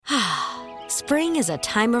Spring is a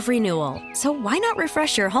time of renewal, so why not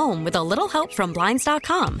refresh your home with a little help from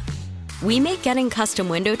Blinds.com? We make getting custom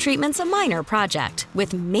window treatments a minor project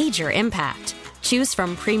with major impact. Choose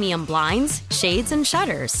from premium blinds, shades, and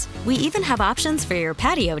shutters. We even have options for your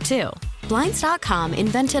patio, too. Blinds.com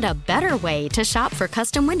invented a better way to shop for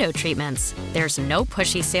custom window treatments. There's no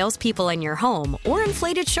pushy salespeople in your home or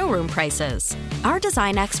inflated showroom prices. Our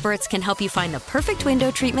design experts can help you find the perfect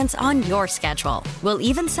window treatments on your schedule. We'll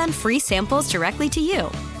even send free samples directly to you.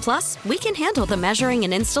 Plus, we can handle the measuring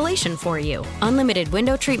and installation for you. Unlimited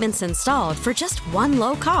window treatments installed for just one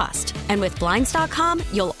low cost. And with Blinds.com,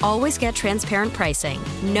 you'll always get transparent pricing.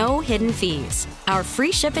 No hidden fees. Our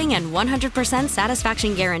free shipping and 100%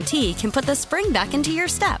 satisfaction guarantee can put the spring back into your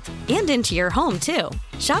step and into your home, too.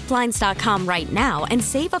 Shop Blinds.com right now and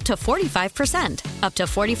save up to 45%. Up to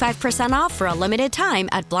 45% off for a limited time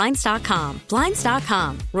at Blinds.com.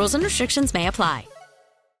 Blinds.com. Rules and restrictions may apply.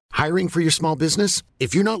 Hiring for your small business?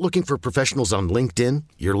 If you're not looking for professionals on LinkedIn,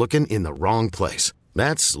 you're looking in the wrong place.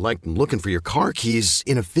 That's like looking for your car keys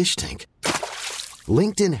in a fish tank.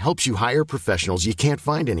 LinkedIn helps you hire professionals you can't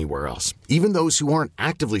find anywhere else, even those who aren't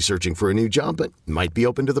actively searching for a new job but might be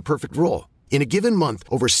open to the perfect role. In a given month,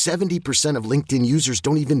 over 70% of LinkedIn users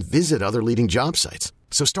don't even visit other leading job sites.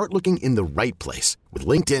 So start looking in the right place. With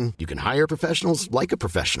LinkedIn, you can hire professionals like a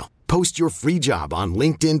professional. Post your free job on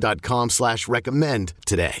linkedin.com/recommend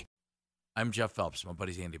today. I'm Jeff Phelps. My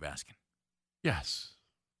buddy's Andy Baskin. Yes,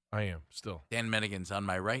 I am still. Dan Menigan's on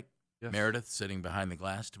my right. Yes. Meredith sitting behind the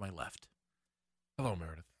glass to my left. Hello,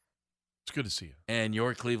 Meredith. It's good to see you. And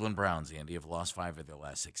your Cleveland Browns, Andy, have lost 5 of their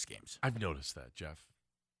last 6 games. I've noticed that, Jeff.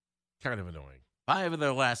 Kind of annoying. 5 of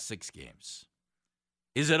their last 6 games.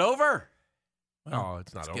 Is it over? Well, no,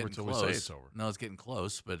 it's not over until we say it's over. No, it's getting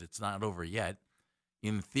close, but it's not over yet.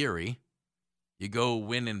 In theory, you go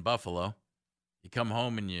win in Buffalo. You come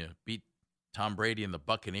home and you beat Tom Brady and the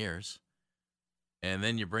Buccaneers. And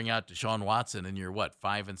then you bring out Deshaun Watson and you're,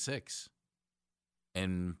 5-6?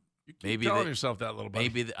 And you keep maybe telling yourself that little bit.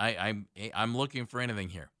 Maybe I'm looking for anything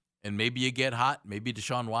here. And maybe you get hot. Maybe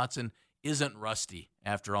Deshaun Watson isn't rusty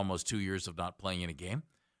after almost 2 years of not playing in a game.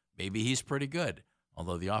 Maybe he's pretty good,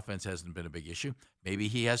 although the offense hasn't been a big issue. Maybe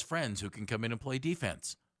he has friends who can come in and play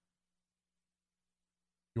defense.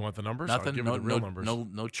 You want the numbers? Nothing. I'll give you the real numbers.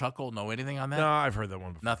 No chuckle. No anything on that. No, I've heard that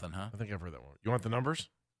one before. Nothing, huh? I think I've heard that one. You want the numbers?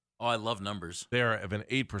 Oh, I love numbers. They are of an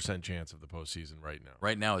 8% chance of the postseason right now.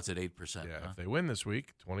 Right now, it's at 8%. Yeah, huh? If they win this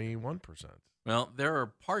week, 21%. Well, there are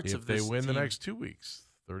parts of this If they win team. the next 2 weeks,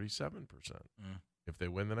 37%. If they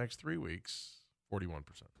win the next 3 weeks, 41%.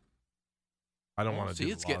 I don't want to do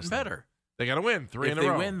See, it's getting better. They got to win 3 in a row.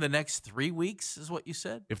 If they win the next 3 weeks, is what you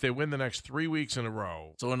said? If they win the next 3 weeks in a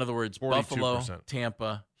row. So, in other words, 42%. Buffalo,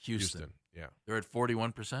 Tampa, Houston. Yeah. They're at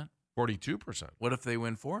 41%? 42%. What if they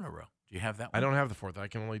win 4 in a row? Do you have that one? I don't have the fourth. I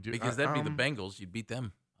can only do... Because that'd be the Bengals. You'd beat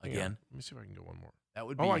them again. Yeah. Let me see if I can go one more. That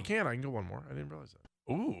would be... Oh, I can. I can go one more. I didn't realize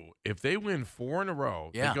that. Ooh, if they win 4 in a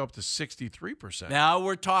row, they go up to 63%. Now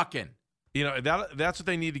we're talking. You know, that's what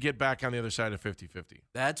they need to get back on the other side of 50-50.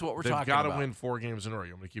 That's what we're talking about. They've got to win 4 games in a row.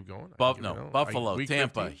 You want me to keep going? Buffalo,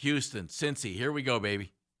 Tampa, 15? Houston, Cincy. Here we go,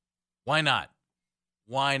 baby. Why not?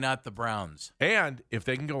 Why not the Browns? And if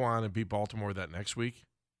they can go on and beat Baltimore that next week,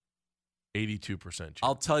 82% chance.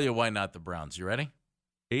 I'll tell you why not the Browns. You ready?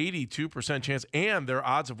 82% chance. And their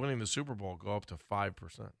odds of winning the Super Bowl go up to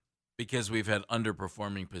 5%. Because we've had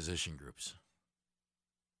underperforming position groups.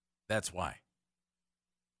 That's why.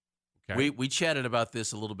 Okay. We chatted about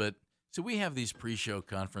this a little bit. So we have these pre-show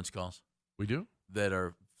conference calls. We do? That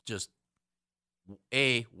are just,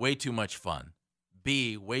 A, way too much fun,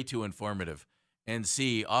 B, way too informative, and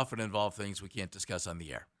C, often involve things we can't discuss on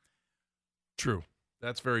the air. True.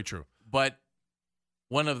 That's very true. But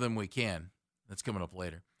one of them we can. That's coming up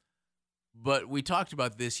later. But we talked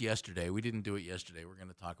about this yesterday. We didn't do it yesterday. We're going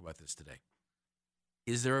to talk about this today.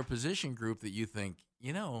 Is there a position group that you think,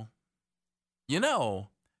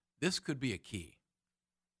 this could be a key?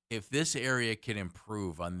 If this area can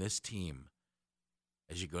improve on this team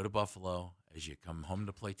as you go to Buffalo, as you come home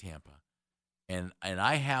to play Tampa, and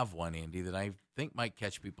I have one, Andy, that I think might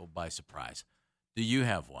catch people by surprise. Do you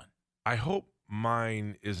have one? I hope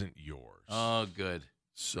mine isn't yours. Oh, good.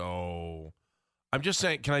 So I'm just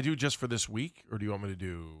saying, can I do just for this week, or do you want me to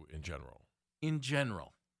do in general? In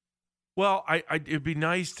general. Well, it'd be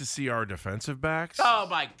nice to see our defensive backs. Oh,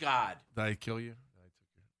 my God. Did I kill you?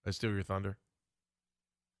 Did I steal your thunder?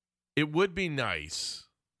 It would be nice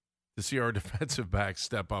to see our defensive backs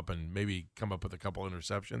step up and maybe come up with a couple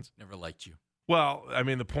interceptions. Never liked you. Well, I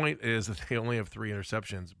mean, the point is that they only have 3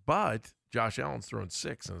 interceptions, but Josh Allen's thrown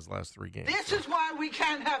 6 in his last 3 games. This is why we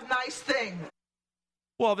can't have nice things.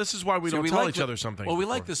 Well, this is why we So don't we tell like each the- other something. Well, we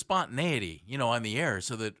like the spontaneity, on the air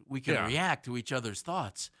so that we can Yeah. react to each other's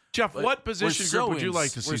thoughts. Jeff, But what position we're group would you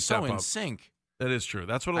like to see We're step so in up? sync. That is true.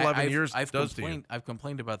 That's what 11 years I've does to you. I've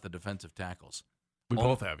complained about the defensive tackles. We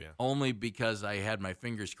both have, yeah. Only because I had my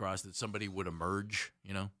fingers crossed that somebody would emerge,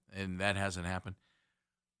 and that hasn't happened.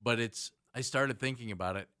 But I started thinking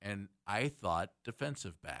about it, and I thought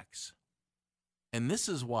defensive backs. And this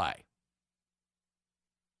is why.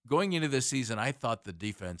 Going into this season, I thought the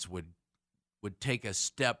defense would take a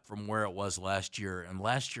step from where it was last year. And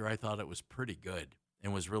last year, I thought it was pretty good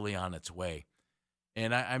and was really on its way.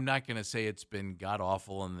 And I'm not going to say it's been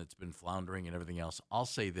god-awful and it's been floundering and everything else. I'll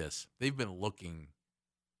say this. They've been looking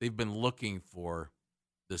for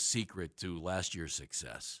the secret to last year's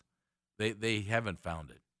success. They haven't found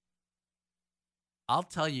it. I'll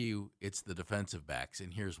tell you it's the defensive backs,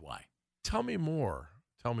 and here's why. Tell me more.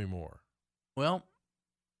 Well,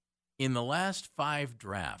 in the last 5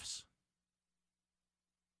 drafts,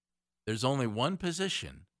 there's only one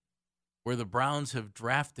position where the Browns have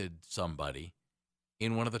drafted somebody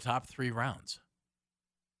in one of the top 3 rounds.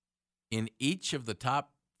 In each of the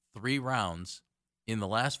top 3 rounds in the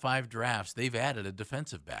last 5 drafts, they've added a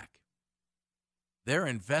defensive back. Their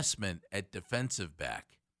investment at defensive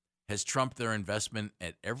back has trumped their investment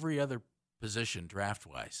at every other position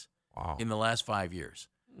draft-wise in the last 5 years.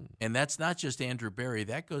 And that's not just Andrew Berry.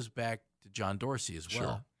 That goes back to John Dorsey as well.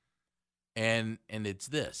 Sure. And it's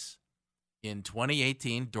this. In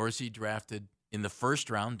 2018, Dorsey drafted in the first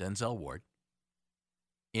round Denzel Ward.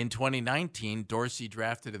 In 2019, Dorsey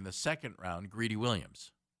drafted in the second round Greedy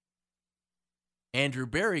Williams. Andrew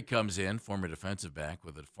Berry comes in, former defensive back,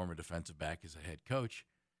 with a former defensive back as a head coach.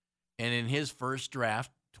 And in his first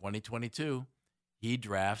draft, 2022, he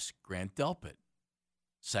drafts Grant Delpit,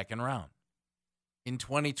 second round. In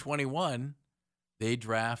 2021, they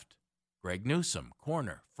draft Greg Newsome,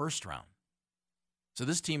 corner, first round. So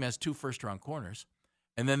this team has 2 first-round corners.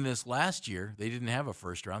 And then this last year, they didn't have a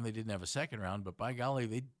first round. They didn't have a second round. But by golly,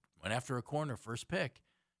 they went after a corner, first pick,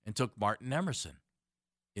 and took Martin Emerson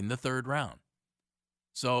in the 3rd round.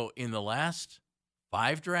 So in the last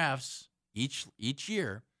 5 drafts each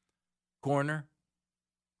year, corner,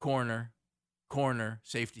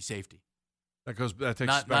 safety. That takes Not-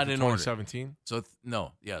 us back not to in order. 2017. So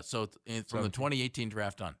So from the 2018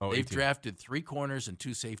 draft on, they've 18. drafted 3 corners and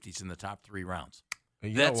 2 safeties in the top 3 rounds.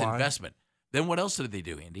 And you know That's why? investment. Then what else did they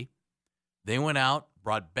do, Andy? They went out,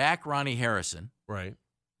 brought back Ronnie Harrison. Right.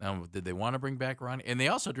 Now, did they want to bring back Ronnie? And they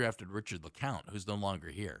also drafted Richard LeCount, who's no longer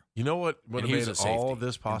here. You know what would And have he's made a safety all of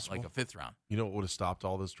this in, possible? like a 5th round. You know what would have stopped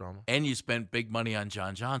all this drama? And you spent big money on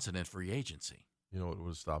John Johnson in free agency. You know what would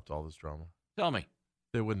have stopped all this drama? Tell me.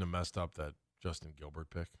 They wouldn't have messed up that Justin Gilbert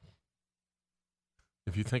pick.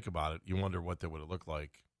 If you think about it, you wonder what they would have looked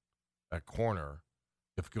like at corner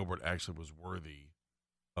if Gilbert actually was worthy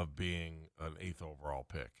of being an 8th overall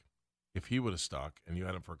pick. If he would have stuck and you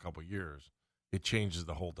had him for a couple of years, it changes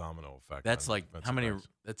the whole domino effect. That's on like, defensive how many? backs.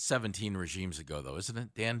 That's 17 regimes ago, though, isn't it,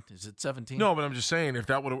 Dan? Is it 17? No, but I'm just saying if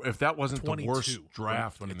that wasn't the 22. worst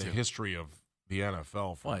draft in the 22. history of the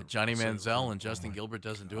NFL. For What, Johnny Manziel and oh Justin my Gilbert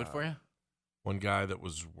doesn't do it for you? One guy that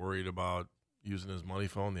was worried about using his money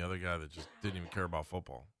phone, the other guy that just didn't even care about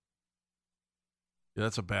football. Yeah,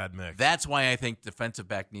 that's a bad mix. That's why I think defensive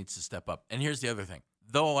back needs to step up. And here's the other thing.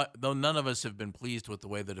 Though none of us have been pleased with the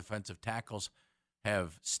way the defensive tackles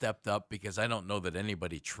have stepped up, because I don't know that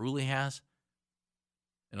anybody truly has.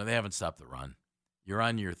 They haven't stopped the run. You're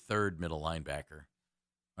on your 3rd middle linebacker.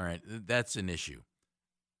 All right, that's an issue.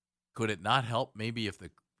 Could it not help maybe if the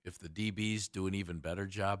DBs do an even better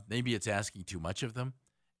job? Maybe it's asking too much of them,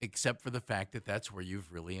 except for the fact that that's where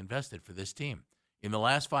you've really invested for this team. In the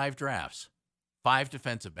last 5 drafts, 5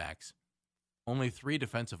 defensive backs, only 3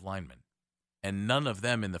 defensive linemen, and none of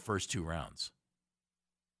them in the first 2 rounds.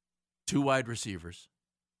 2 wide receivers,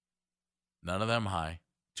 none of them high.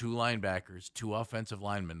 2 linebackers, 2 offensive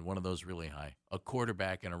linemen, one of those really high. A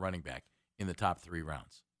quarterback and a running back in the top 3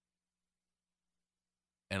 rounds.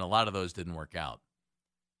 And a lot of those didn't work out.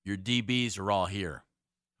 Your DBs are all here,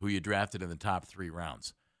 who you drafted in the top 3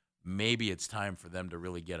 rounds. Maybe it's time for them to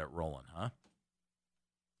really get it rolling, huh?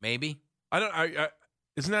 Maybe.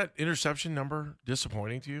 Isn't that interception number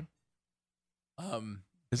disappointing to you? Isn't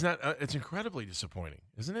that it's incredibly disappointing,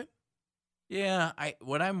 isn't it? Yeah.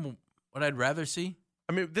 What I'd rather see.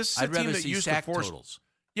 I mean, this is a I'd team rather that see used to sack force. totals.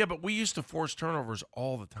 Yeah, but we used to force turnovers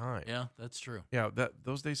all the time. Yeah, that's true. Yeah,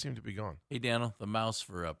 those days seem to be gone. Hey, Daniel, the mouse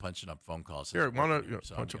for punching up phone calls. Here, isn't why working not here,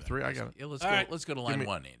 so punch I'm up gonna- 3? I got it. Yeah, let's All go. right. Let's go to Give line me-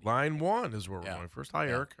 1, Andy. Line 1 is where we're Yeah. going first. Hi,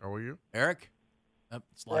 Yeah. Eric. How are you? Eric. Oh,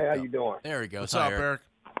 it's locked Hey, how up. you doing? There he goes. What's Hi, up, Eric?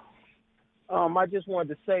 I just wanted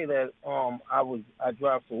to say that I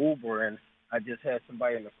drive for Uber and I just had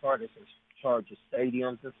somebody in the car that's in charge of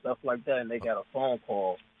stadiums and stuff like that, and they got a phone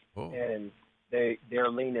call, and they're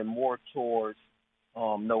leaning more towards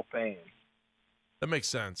no fans. That makes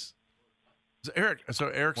sense. Eric's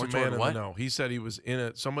a man in the know. He said he was in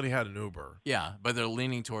it. Somebody had an Uber. Yeah, but they're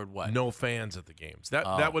leaning toward what? No fans at the games.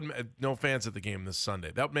 That would no fans at the game this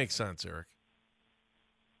Sunday. That would make sense, Eric.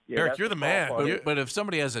 Yeah, Eric, you're the man. But if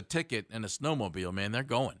somebody has a ticket and a snowmobile, man, they're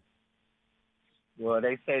going. Well,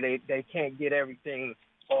 they say they can't get everything,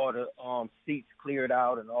 all the seats cleared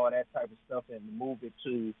out and all that type of stuff, and to move it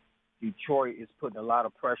to Detroit is putting a lot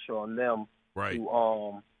of pressure on them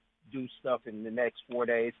to do stuff in the next 4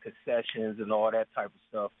 days, concessions and all that type of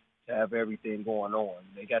stuff to have everything going on.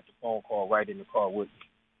 They got the phone call right in the car with me.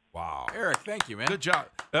 Wow. Eric, thank you, man. Good job.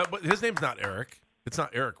 But his name's not Eric. It's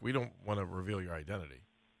not Eric. We don't want to reveal your identity.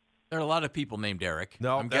 There are a lot of people named Eric.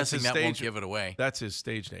 No, I'm guessing that won't give it away. That's his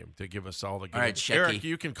stage name to give us all the good All right, Shecky. Eric,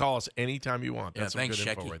 you can call us anytime you want. That's some thanks, good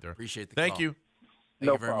info Shecky. right there. Appreciate the Thank call. you.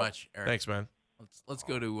 Thank you very much, Eric. Thanks, man. Let's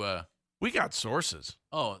go to we got sources.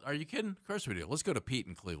 Oh, are you kidding? Of course we do. Let's go to Pete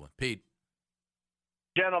in Cleveland. Pete.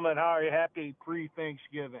 Gentlemen, how are you? Happy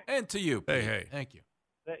pre-Thanksgiving. And to you, Pete. Hey. Thank you.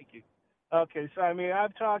 Thank you. Okay, so,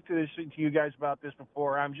 I've talked to you guys about this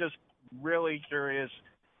before. I'm just really curious.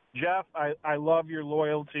 Jeff, I love your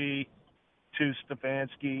loyalty to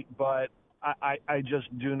Stefanski, but I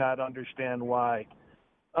just do not understand why.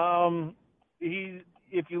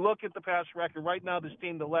 If you look at the past record, right now this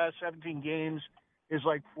team, the last 17 games, is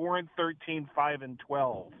like 4-13,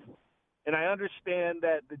 5-12. And I understand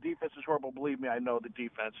that the defense is horrible. Believe me, I know the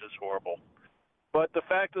defense is horrible. But the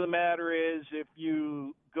fact of the matter is, if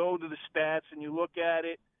you go to the stats and you look at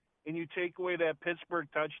it and you take away that Pittsburgh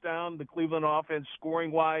touchdown, the Cleveland offense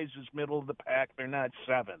scoring-wise is middle of the pack. They're not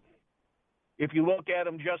seventh. If you look at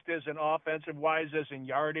them just as an offensive-wise, as in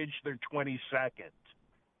yardage, they're 22nd.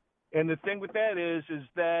 And the thing with that is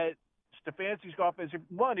that Stefanski's offense,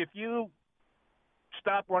 if you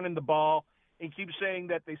stop running the ball and keep saying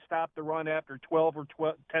that they stopped the run after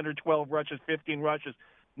 10 or 12 rushes, 15 rushes,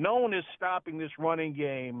 no one is stopping this running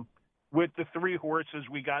game with the three horses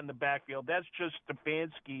we got in the backfield. That's just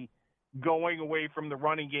Stefanski going away from the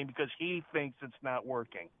running game because he thinks it's not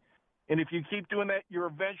working. And if you keep doing that, you're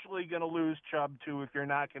eventually going to lose Chubb, too, if you're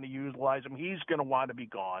not going to utilize him. He's going to want to be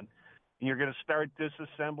gone, and you're going to start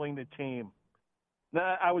disassembling the team.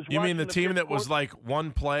 Now, You mean the team that was like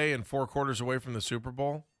one play and 4 quarters away from the Super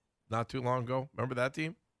Bowl not too long ago? Remember that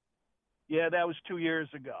team? Yeah, that was 2 years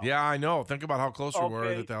ago. Yeah, I know. Think about how close we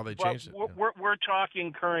were to how they changed it. We're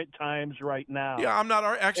talking current times right now. Yeah, I'm not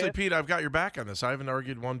actually, Pete, I've got your back on this. I haven't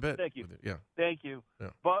argued one bit. Thank you. With it. Yeah. Thank you.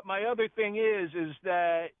 Yeah. But my other thing is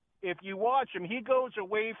that if you watch him, he goes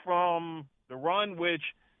away from the run, which,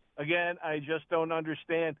 again, I just don't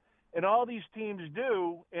understand. And all these teams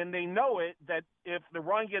do, and they know it, that if the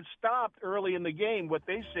run gets stopped early in the game, what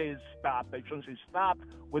they say is stopped. They shouldn't say stopped.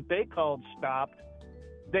 What they called stopped.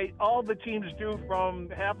 All the teams do from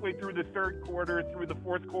halfway through the third quarter through the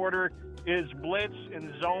fourth quarter is blitz and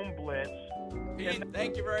zone blitz. Pete,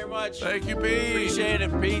 thank you very much. Thank you, Pete. Appreciate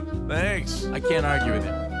it, Pete. Thanks. I can't argue with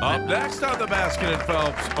it. Up next on the Baskin and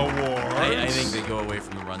Phelps Awards. I think they go away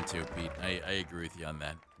from the run too, Pete. I agree with you on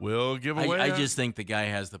that. We'll give away. I just think the guy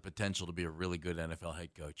has the potential to be a really good NFL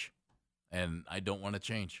head coach, and I don't want to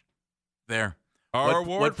change. There. Our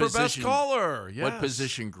award for best caller. Yes. What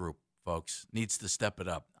position group, folks, needs to step it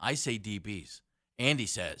up? I say DBs. Andy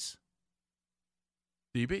says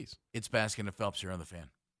DBs. It's Baskin and Phelps here on the Fan.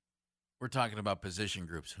 We're talking about position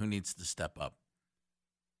groups. Who needs to step up?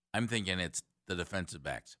 I'm thinking it's the defensive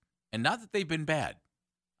backs. And not that they've been bad.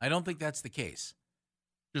 I don't think that's the case.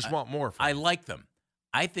 Just want more. I like them.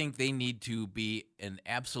 I think they need to be an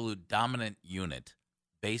absolute dominant unit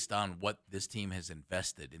based on what this team has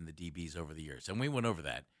invested in the DBs over the years. And we went over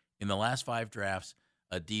that. In the last 5 drafts,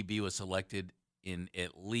 a DB was selected in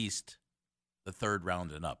at least the 3rd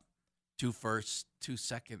round and up. 2 firsts, 2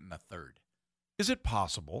 second, and a 3rd. Is it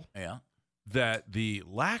possible that the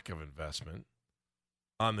lack of investment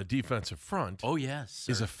on the defensive front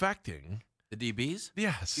is affecting the DBs?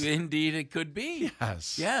 Yes. Indeed, it could be.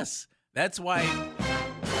 Yes. Yes. That's why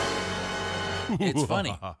it's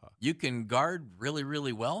funny. You can guard really,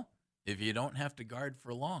 really well if you don't have to guard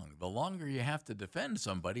for long. The longer you have to defend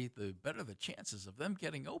somebody, the better the chances of them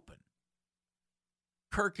getting open.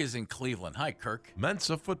 Kirk is in Cleveland. Hi, Kirk.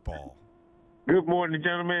 Mensa football. Good morning,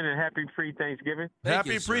 gentlemen, and happy pre-Thanksgiving.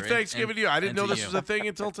 Happy pre-Thanksgiving to you. I didn't know this was a thing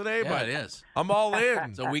until today, but it is. I'm all in.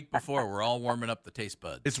 It's a week before. We're all warming up the taste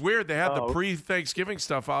buds. It's weird. They had the pre-Thanksgiving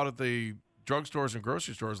stuff out at the drugstores and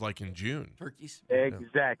grocery stores like in June. Turkeys.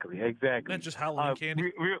 Exactly. Not just Halloween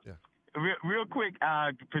candy. Real quick,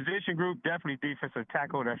 position group, definitely defensive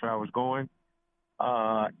tackle. That's where I was going.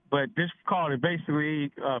 But this call is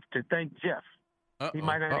basically to thank Jeff. He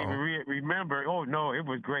might not even remember. Oh, no, it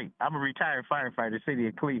was great. I'm a retired firefighter, city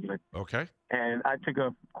of Cleveland. Okay. And I took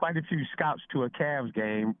quite a few scouts to a Cavs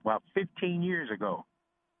game about 15 years ago.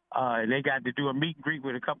 And they got to do a meet and greet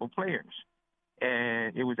with a couple players.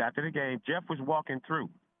 And it was after the game. Jeff was walking through.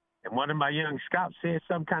 And one of my young scouts said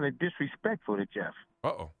something kind of disrespectful to Jeff.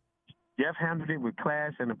 Uh-oh. Jeff handled it with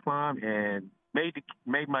class and aplomb and made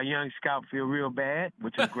my young scout feel real bad,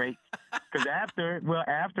 which is great. Because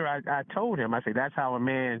after I told him, I said, that's how a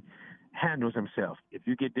man handles himself. If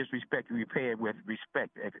you get disrespect, you repay it with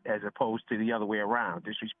respect as opposed to the other way around,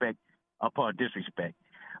 disrespect upon disrespect.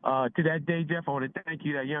 To that day, Jeff, I want to thank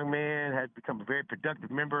you. That young man has become a very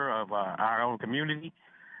productive member of our own community.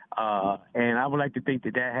 And I would like to think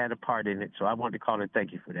that had a part in it. So I wanted to call and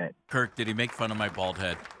thank you for that. Kirk, did he make fun of my bald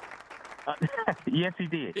head? Yes, he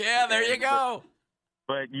did. Yeah, there you go.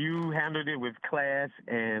 But you handled it with class,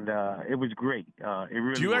 and it was great. It really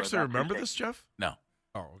was. Do you actually remember this, Jeff? No.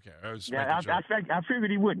 Oh, okay. I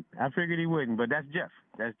figured he wouldn't. But that's Jeff.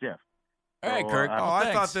 All right, Kirk.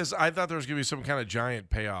 I thought there was going to be some kind of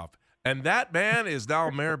giant payoff. And that man is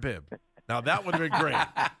now Mayor Bibb. Now, that would have been great.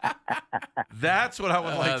 That's what I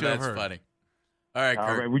would like to have heard. That's funny. All right, Kirk.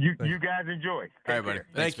 All right. Well, you guys enjoy. All right, buddy.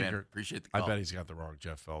 Thank Thanks, you, man. Kirk. Appreciate the call. I bet he's got the wrong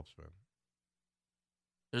Jeff Phelps, man.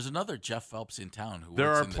 There's another Jeff Phelps in town who there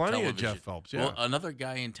works are in the plenty television. of Jeff Phelps, yeah. Well, another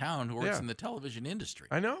guy in town who works in the television industry.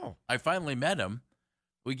 I know. I finally met him.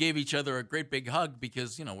 We gave each other a great big hug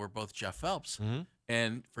because, we're both Jeff Phelps. Mm-hmm.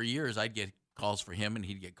 And for years, I'd get calls for him and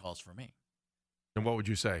he'd get calls for me. And what would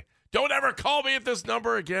you say? Don't ever call me at this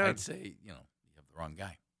number again. I'd say, you have the wrong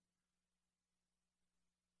guy.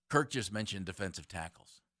 Kirk just mentioned defensive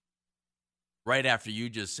tackles. Right after you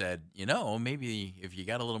just said, maybe if you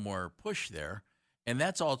got a little more push there. And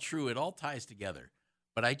that's all true. It all ties together.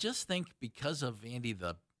 But I just think because of, Andy,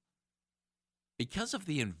 because of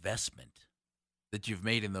the investment that you've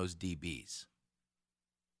made in those DBs,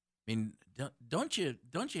 I mean, don't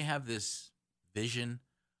you have this vision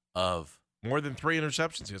of more than 3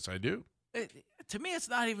 interceptions? Yes, I do. To me, it's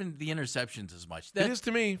not even the interceptions as much. It is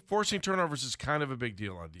to me. Forcing turnovers is kind of a big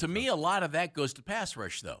deal on defense. To me, a lot of that goes to pass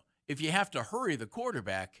rush, though. If you have to hurry the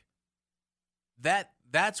quarterback,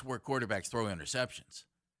 that's where quarterbacks throw interceptions.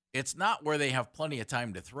 It's not where they have plenty of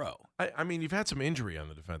time to throw. I mean, you've had some injury on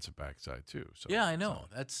the defensive backside, too. So yeah, I know.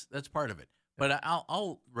 That's part of it. But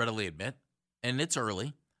I'll readily admit, and it's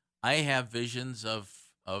early, I have visions of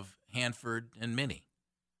Hanford and Minnie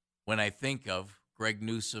when I think of Greg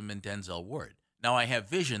Newsome and Denzel Ward. Now, I have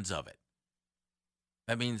visions of it.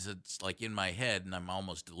 That means it's like in my head, and I'm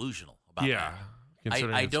almost delusional about that.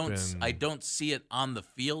 I don't see it on the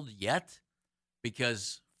field yet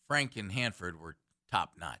because Frank and Hanford were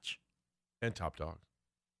top notch and top dog.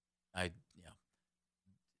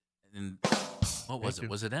 And what was it?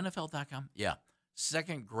 Was it NFL.com? Yeah,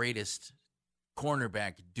 second greatest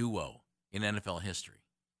cornerback duo in NFL history.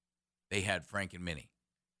 They had Frank and Minnie.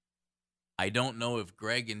 I don't know if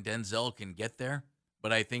Greg and Denzel can get there,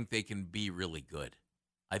 but I think they can be really good.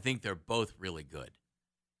 I think they're both really good.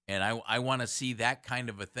 And I want to see that kind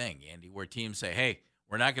of a thing, Andy, where teams say, hey,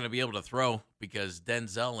 we're not going to be able to throw because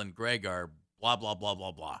Denzel and Greg are blah, blah, blah,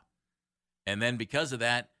 blah, blah. And then because of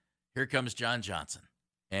that, here comes John Johnson,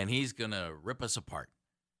 and he's going to rip us apart.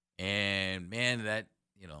 And, man, that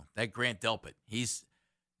Grant Delpit,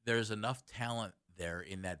 there's enough talent there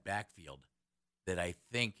in that backfield that I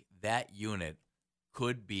think that unit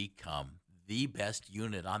could become the best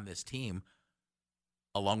unit on this team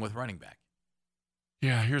along with running back.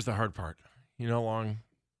 Yeah, here's the hard part. You know when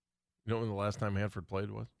the last time Hanford played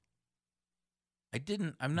was?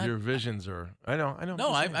 I'm not. Your visions are. I know.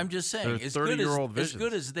 No, I'm just saying. As 30-year-old visions. As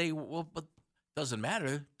good as they. Well, but doesn't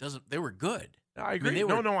matter. They were good. I agree. They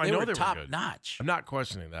were top good. notch. I'm not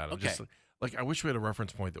questioning that. I'm okay. just I wish we had a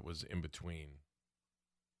reference point that was in between.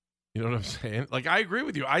 You know what I'm saying? I agree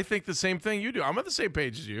with you. I think the same thing you do. I'm on the same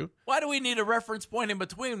page as you. Why do we need a reference point in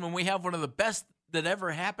between when we have one of the best that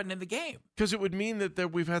ever happened in the game? Because it would mean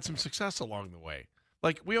that we've had some success along the way.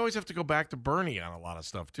 We always have to go back to Bernie on a lot of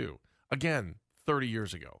stuff, too. Again, 30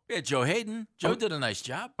 years ago. Yeah, Joe Hayden. Joe did a nice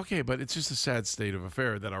job. Okay, but it's just a sad state of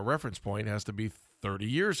affair that our reference point has to be 30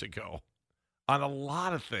 years ago on a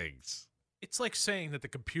lot of things. It's like saying that the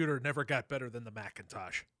computer never got better than the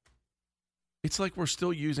Macintosh. It's like we're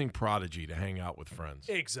still using Prodigy to hang out with friends.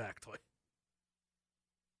 Exactly.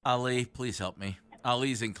 Ali, please help me.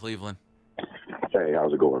 Ali's in Cleveland. Hey,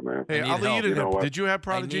 how's it going, man? Hey, Ali, did you have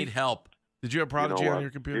Prodigy? I need help. Did you have Prodigy on your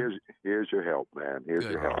computer? Here's your help, man. Here's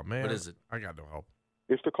Good. your help. Oh, man. What is it? I got no help.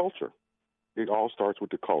 It's the culture. It all starts with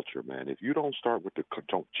the culture, man. If you don't start with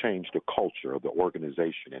don't change the culture of the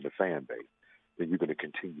organization and the fan base, then you're going to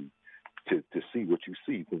continue to see what you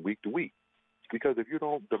see from week to week. Because if you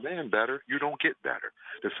don't demand better, you don't get better.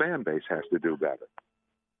 The fan base has to do better.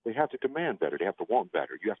 They have to demand better. They have to want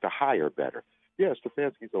better. You have to hire better. Yes,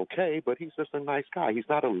 Stefanski's okay, but he's just a nice guy. He's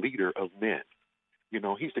not a leader of men. You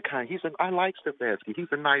know, he's the kind. I like Stefanski. He's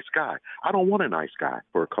a nice guy. I don't want a nice guy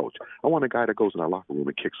for a coach. I want a guy that goes in the locker room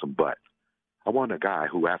and kicks some butt. I want a guy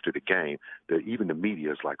who, after the game, even the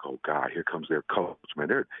media is like, "Oh God, here comes their coach." Man,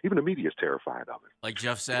 even the media is terrified of it. Like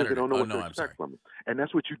Jeff Because Saturday. they don't know Oh what no, to I'm sorry. expect from him. And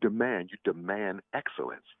that's what you demand. You demand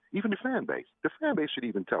excellence. Even the fan base. The fan base should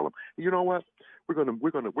even tell them, you know what? We're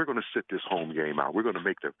gonna sit this home game out. We're gonna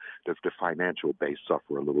make the financial base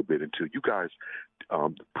suffer a little bit until you guys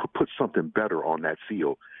put something better on that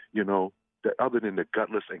field. You know, that other than the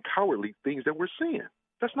gutless and cowardly things that we're seeing.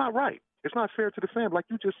 That's not right. It's not fair to the fan. Like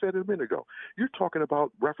you just said a minute ago. You're talking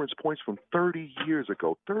about reference points from 30 years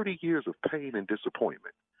ago. 30 years of pain and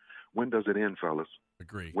disappointment. When does it end, fellas?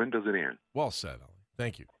 Agree. When does it end? Well said, Ali.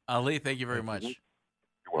 Thank you. Ali, thank you very much. You're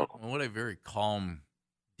welcome. What a very calm,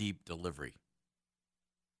 deep delivery.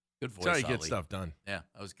 Good voice, That's how you get Ali. stuff done. Yeah,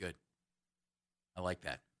 that was good. I like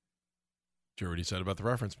that. You already said about the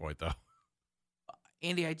reference point, though.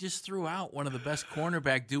 Andy, I just threw out one of the best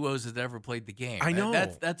cornerback duos that ever played the game. I know.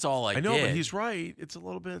 That's all I know, did. but he's right. It's a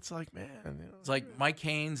little bit. It's like, man. You know, It's like Mike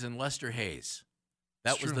Haynes and Lester Hayes.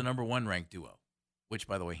 That was the number one ranked duo, which,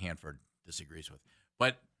 by the way, Hanford disagrees with.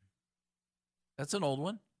 But that's an old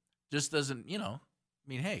one. Just doesn't, I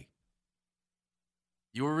mean, hey,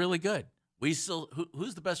 you were really good. We still,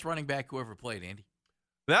 who's the best running back who ever played, Andy?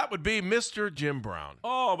 that would be Mr. Jim Brown.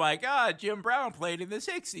 Oh, my God. Jim Brown played in the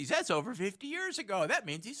 60s. That's over 50 years ago. That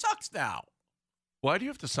means he sucks now. Why do you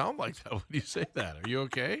have to sound like that when you say that? Are you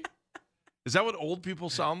okay? Is that what old people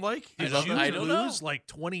sound like? Did I you don't know. lose like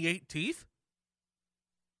 28 teeth?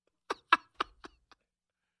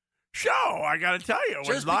 Show, I got to tell you.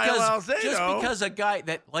 Just because a guy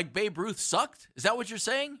that, like Babe Ruth, sucked? Is that what you're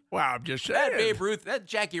saying? Well, I'm just saying. That Babe Ruth, that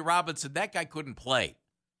Jackie Robinson, that guy couldn't play.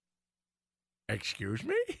 Excuse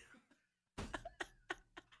me?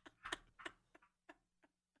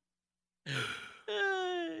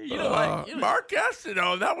 You know what? Mark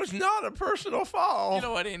Gastineau, that was not a personal foul. You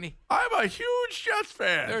know what, Andy? I'm a huge Jets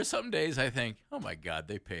fan. There are some days I think, oh, my God,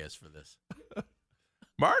 they pay us for this.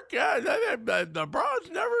 Mark, the Browns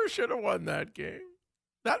never should have won that game.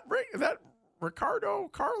 That Ricardo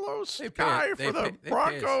Carlos guy for the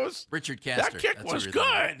Broncos. Richard Castor. That kick was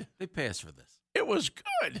good. They pay us for this. It was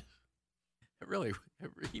good.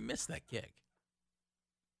 He missed that kick.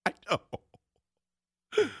 I know.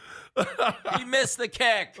 He missed the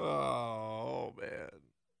kick. Oh, man.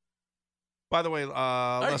 By the way,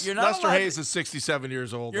 Lester Hayes is 67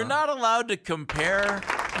 years old. You're not allowed to compare.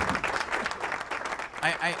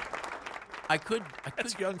 I could.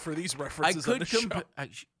 That's young for these references on the show.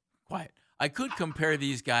 Quiet. I could compare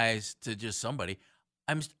these guys to just somebody.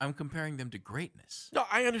 I'm comparing them to greatness. No,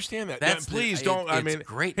 I understand that. That's please don't. I mean,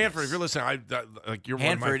 greatness. Hanford, if you're listening, you're Hanford,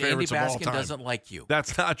 one of my favorites Andy of all Baskin time. doesn't like you.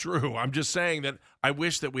 That's not true. I'm just saying that I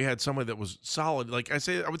wish that we had somebody that was solid. Like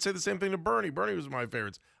I would say the same thing to Bernie. Bernie was one of my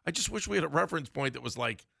favorites. I just wish we had a reference point that was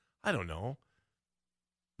like, I don't know,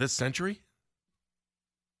 this century.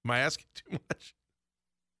 Am I asking too much?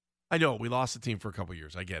 I know we lost the team for a couple of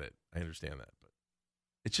years. I get it. I understand that, but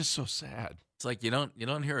it's just so sad. It's like you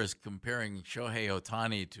don't hear us comparing Shohei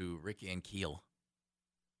Ohtani to Rick Ankiel.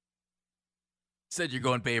 Said you're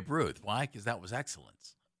going Babe Ruth. Why? Because that was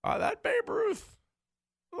excellence. That Babe Ruth,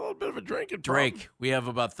 a little bit of a drinking Drake, problem. we have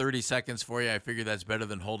about 30 seconds for you. I figure that's better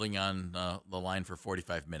than holding on the line for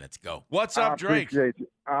 45 minutes. Go. What's up, Drake?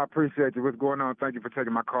 I appreciate you. What's going on? Thank you for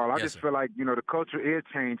taking my call. I Yes, just sir. feel like, the culture is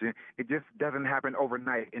changing. It just doesn't happen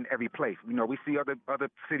overnight in every place. We see other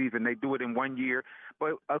cities and they do it in 1 year,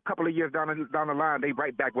 but a couple of years down the line, they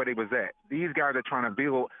right back where they was at. These guys are trying to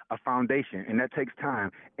build a foundation, and that takes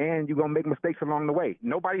time. And you're going to make mistakes along the way.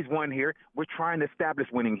 Nobody's won here. We're trying to establish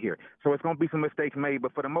winning here. So it's going to be some mistakes made,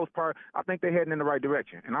 but for the most part, I think they're heading in the right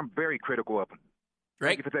direction, and I'm very critical of them. Drake,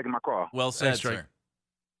 Thank you for taking my call. well said, Thanks, Drake. sir.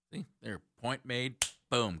 See, there, point made.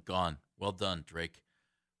 Boom, gone. Well done, Drake.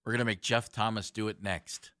 We're going to make Jeff Thomas do it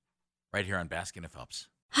next, right here on Baskin and Phelps.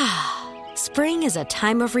 Spring is a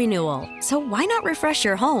time of renewal, so why not refresh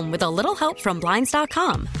your home with a little help from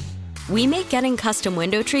Blinds.com? We make getting custom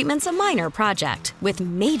window treatments a minor project with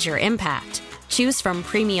major impact. Choose from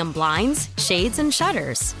premium blinds, shades, and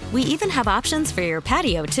shutters. We even have options for your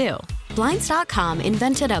patio, too. Blinds.com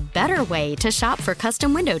invented a better way to shop for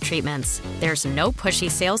custom window treatments. There's no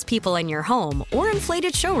pushy salespeople in your home or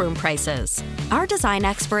inflated showroom prices. Our design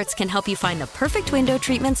experts can help you find the perfect window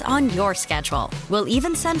treatments on your schedule. We'll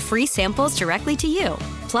even send free samples directly to you.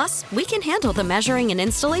 Plus, we can handle the measuring and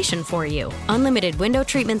installation for you. Unlimited window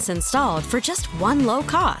treatments installed for just one low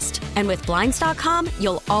cost. And with Blinds.com,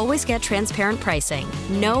 you'll always get transparent pricing.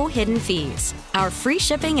 No hidden fees. Our free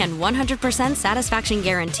shipping and 100% satisfaction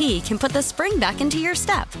guarantee can put the spring back into your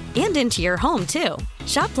step and into your home, too.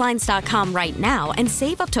 Shop Blinds.com right now and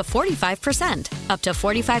save up to 45%. Up to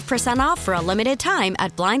 45% off for a limited time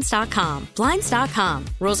at Blinds.com. Blinds.com.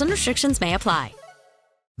 Rules and restrictions may apply.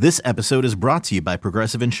 This episode is brought to you by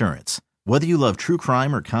Progressive Insurance. Whether you love true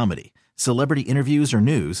crime or comedy, celebrity interviews or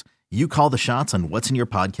news, you call the shots on what's in your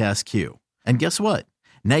podcast queue. And guess what?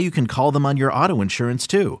 Now you can call them on your auto insurance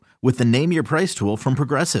too with the Name Your Price tool from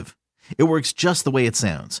Progressive. It works just the way it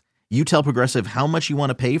sounds. You tell Progressive how much you want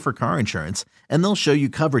to pay for car insurance, and they'll show you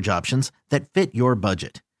coverage options that fit your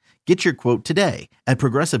budget. Get your quote today at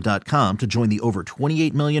Progressive.com to join the over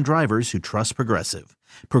 28 million drivers who trust Progressive.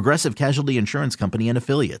 Progressive Casualty Insurance Company and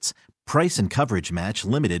Affiliates. Price and coverage match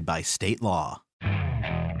limited by state law.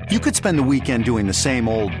 You could spend the weekend doing the same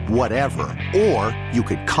old whatever, or you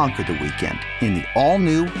could conquer the weekend in the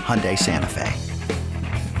all-new Hyundai Santa Fe.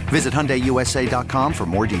 Visit HyundaiUSA.com for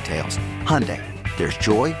more details. Hyundai, there's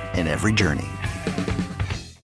joy in every journey.